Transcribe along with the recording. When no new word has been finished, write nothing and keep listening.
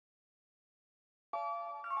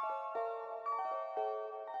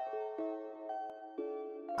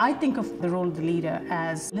I think of the role of the leader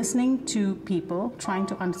as listening to people, trying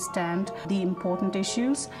to understand the important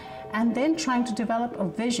issues, and then trying to develop a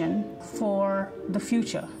vision for the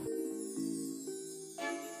future.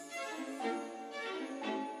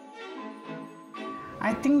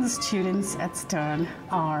 I think the students at Stern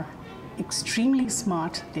are extremely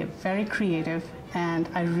smart, they're very creative, and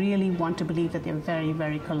I really want to believe that they're very,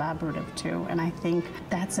 very collaborative too. And I think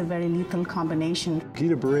that's a very lethal combination.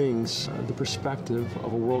 Geeta brings the perspective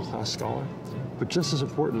of a world-class scholar, but just as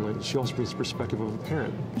importantly, she also brings the perspective of a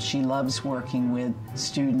parent. She loves working with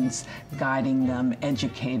students, guiding them,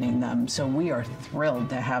 educating them, so we are thrilled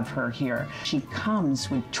to have her here. She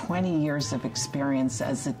comes with 20 years of experience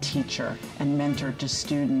as a teacher and mentor to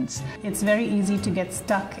students. It's very easy to get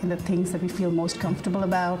stuck in the things that we feel most comfortable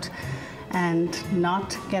about and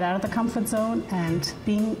not get out of the comfort zone, and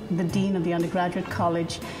being the dean of the undergraduate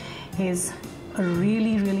college is a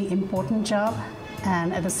really, really important job,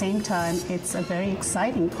 and at the same time it's a very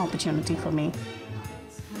exciting opportunity for me.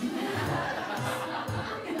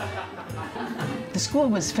 The school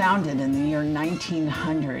was founded in the year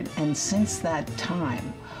 1900, and since that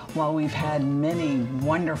time, while we've had many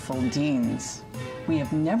wonderful deans, we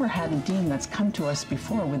have never had a dean that's come to us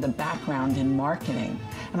before with a background in marketing.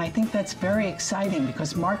 And I think that's very exciting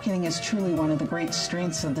because marketing is truly one of the great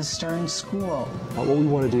strengths of the Stern School. What we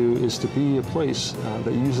want to do is to be a place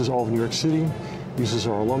that uses all of New York City, uses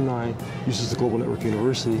our alumni, uses the Global Network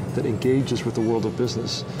University, that engages with the world of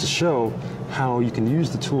business to show how you can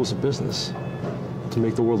use the tools of business to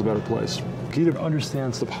make the world a better place. Geeta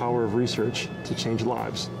understands the power of research to change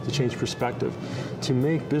lives, to change perspective, to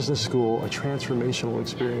make business school a transformational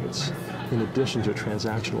experience in addition to a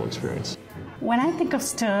transactional experience. When I think of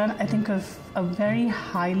Stern, I think of a very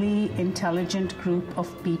highly intelligent group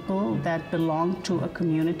of people that belong to a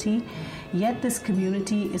community, yet this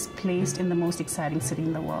community is placed in the most exciting city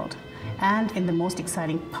in the world and in the most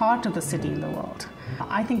exciting part of the city in the world.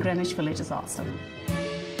 I think Greenwich Village is awesome.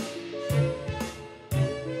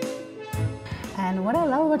 And what I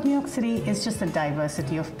love about New York City is just the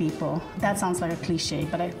diversity of people. That sounds like a cliche,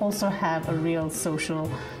 but I also have a real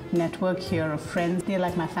social network here of friends. They're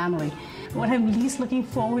like my family. What I'm least looking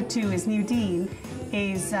forward to as new dean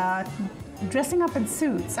is dressing up in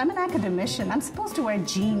suits. I'm an academician. I'm supposed to wear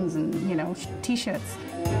jeans and, t-shirts.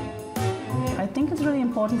 I think it's really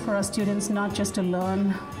important for our students not just to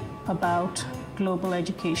learn about global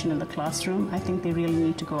education in the classroom. I think they really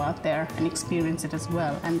need to go out there and experience it as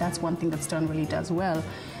well. And that's one thing that Stern really does well,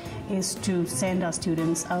 is to send our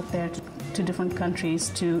students out there to different countries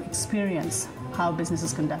to experience how business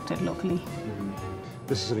is conducted locally.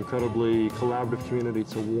 This is an incredibly collaborative community.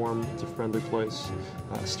 It's a warm, it's a friendly place.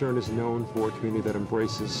 Stern is known for a community that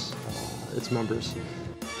embraces its members.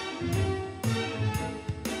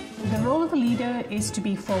 The role of a leader is to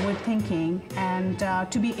be forward-thinking and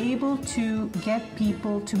to be able to get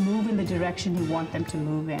people to move in the direction you want them to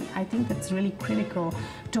move in. I think that's really critical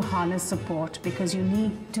to harness support, because you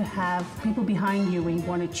need to have people behind you when you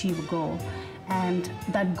want to achieve a goal. And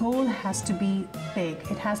that goal has to be big.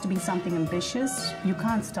 It has to be something ambitious. You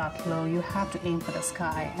can't start low. You have to aim for the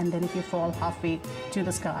sky. And then if you fall halfway to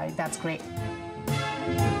the sky, that's great.